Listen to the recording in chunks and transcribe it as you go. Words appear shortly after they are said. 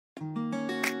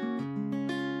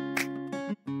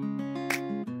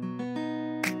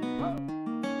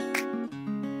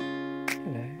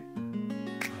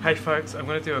Hey folks, I'm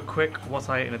going to do a quick what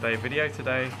I ate in a day video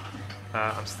today.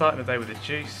 I'm starting the day with a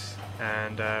juice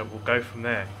and we'll go from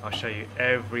there. I'll show you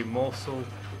every morsel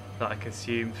that I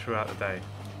consume throughout the day.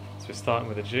 So we're starting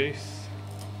with a juice.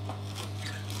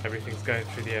 Everything's going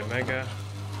through the omega.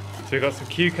 So we've got some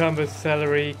cucumbers,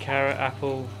 celery, carrot,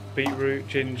 apple, beetroot,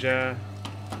 ginger.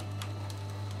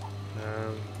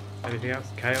 Anything else?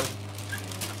 Kale?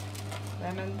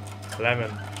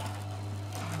 Lemon.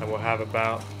 And we'll have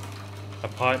about a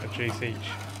pint of juice each.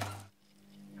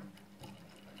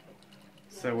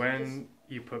 So when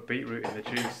you put beetroot in the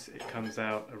juice, it comes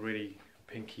out a really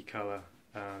pinky colour.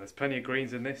 There's plenty of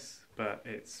greens in this, but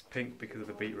it's pink because of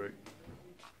the beetroot.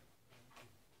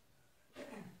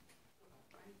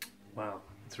 Wow,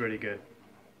 it's really good.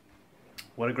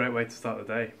 What a great way to start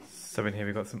the day. So in here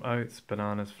we've got some oats,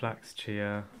 bananas, flax,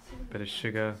 chia, a bit of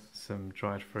sugar, some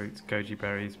dried fruits, goji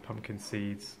berries, pumpkin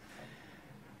seeds,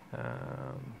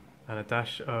 and a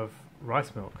dash of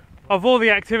rice milk. Of all the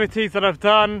activities that I've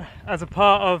done as a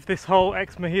part of this whole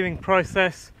eczema healing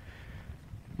process,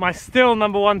 my still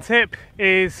number one tip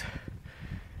is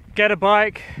get a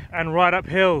bike and ride up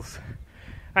hills.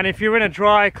 And if you're in a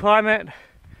dry climate,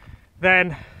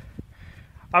 then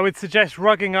I would suggest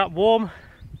rugging up warm,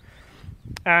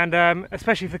 and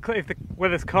especially if the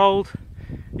weather's cold,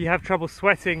 you have trouble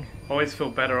sweating. I always feel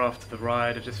better after the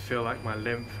ride. I just feel like my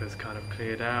lymph has kind of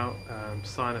cleared out.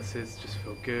 Sinuses just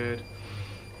feel good.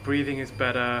 Breathing is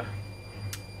better.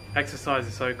 Exercise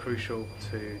is so crucial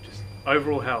to just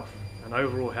overall health, and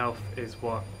overall health is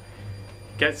what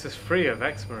gets us free of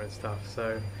eczema and stuff.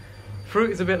 So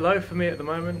fruit is a bit low for me at the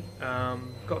moment.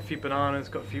 Got a few bananas,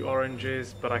 got a few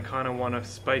oranges, but I kind of want to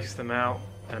space them out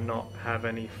and not have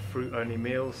any fruit only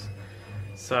meals.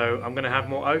 So I'm going to have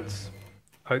more oats.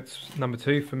 Oats number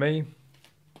 2 for me.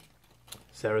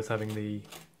 Sarah's having the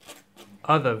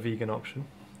other vegan option.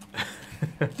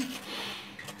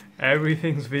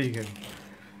 Everything's vegan.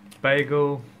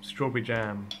 Bagel, strawberry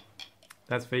jam.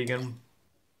 That's vegan.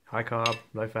 High carb,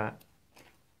 low fat.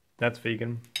 That's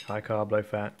vegan. High carb, low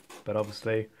fat. But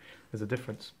obviously there's a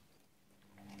difference.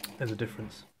 There's a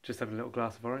difference. Just having a little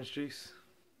glass of orange juice.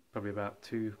 Probably about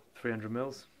 300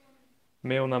 mils.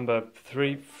 Meal number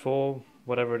 3, 4,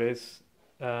 whatever it is.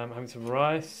 Having some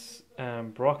rice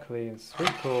and broccoli and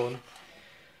sweet corn.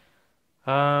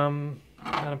 And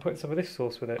I'm putting some of this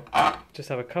sauce with it. Just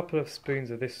have a couple of spoons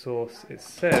of this sauce. It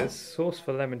says sauce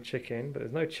for lemon chicken, but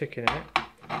there's no chicken in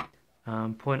it.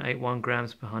 0.81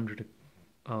 grams per 100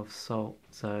 of salt,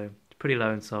 so it's pretty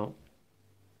low in salt.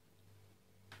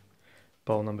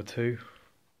 Bowl number 2.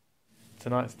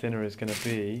 Tonight's dinner is going to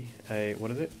be a, what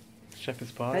is it?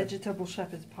 Shepherd's pie? Vegetable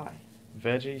shepherd's pie.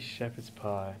 Veggie shepherd's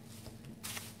pie.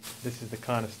 This is the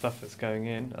kind of stuff that's going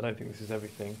in. I don't think this is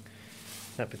everything.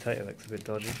 That potato looks a bit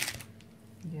dodgy.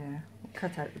 Yeah,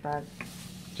 cut out the bag.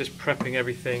 Just prepping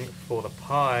everything for the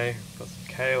pie. Got some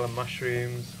kale and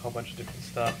mushrooms, a whole bunch of different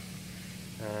stuff.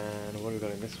 And what have we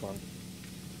got in this one?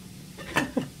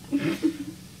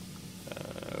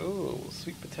 Oh,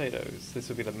 sweet potatoes. This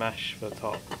will be the mash for the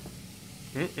top.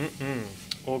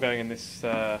 All going in this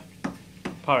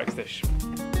Pyrex dish.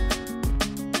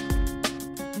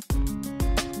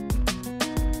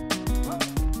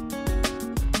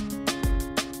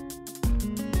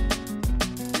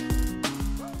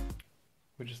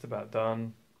 We're just about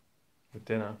done with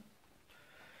dinner.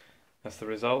 That's the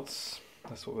results.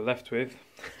 That's what we're left with.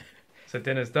 So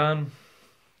dinner's done.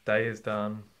 Day is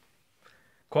done.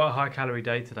 Quite a high calorie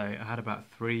day today. I had about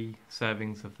 3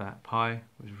 servings of that pie. It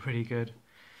was really good.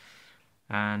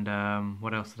 And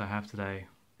what else did I have today?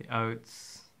 The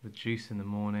oats, the juice in the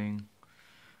morning,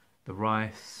 the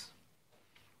rice.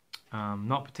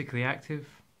 Not particularly active,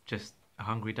 just a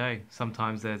hungry day.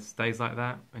 Sometimes there's days like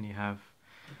that and you have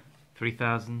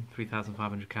 3,000,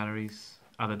 3,500 calories.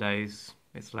 Other days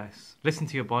it's less. Listen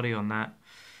to your body on that.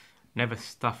 Never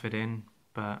stuff it in,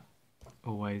 but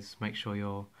always make sure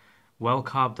you're well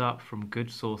carbed up from good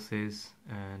sources,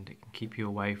 and it can keep you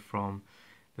away from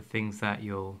the things that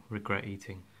you'll regret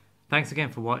eating. Thanks again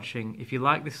for watching. If you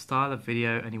like this style of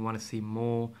video and you want to see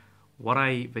more what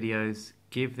I eat videos,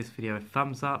 give this video a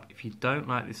thumbs up. If you don't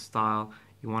like this style,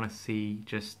 you want to see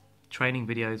just training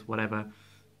videos, whatever,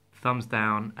 thumbs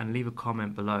down, and leave a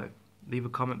comment below. Leave a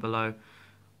comment below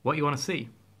what you want to see.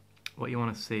 What you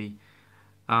want to see.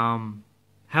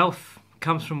 Health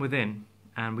comes from within,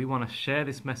 and we want to share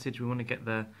this message. We want to get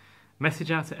the message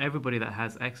out to everybody that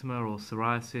has eczema or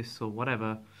psoriasis or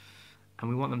whatever, and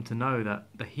we want them to know that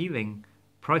the healing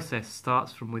process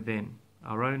starts from within.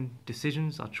 Our own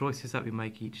decisions, our choices that we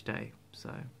make each day.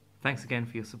 So thanks again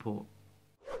for your support.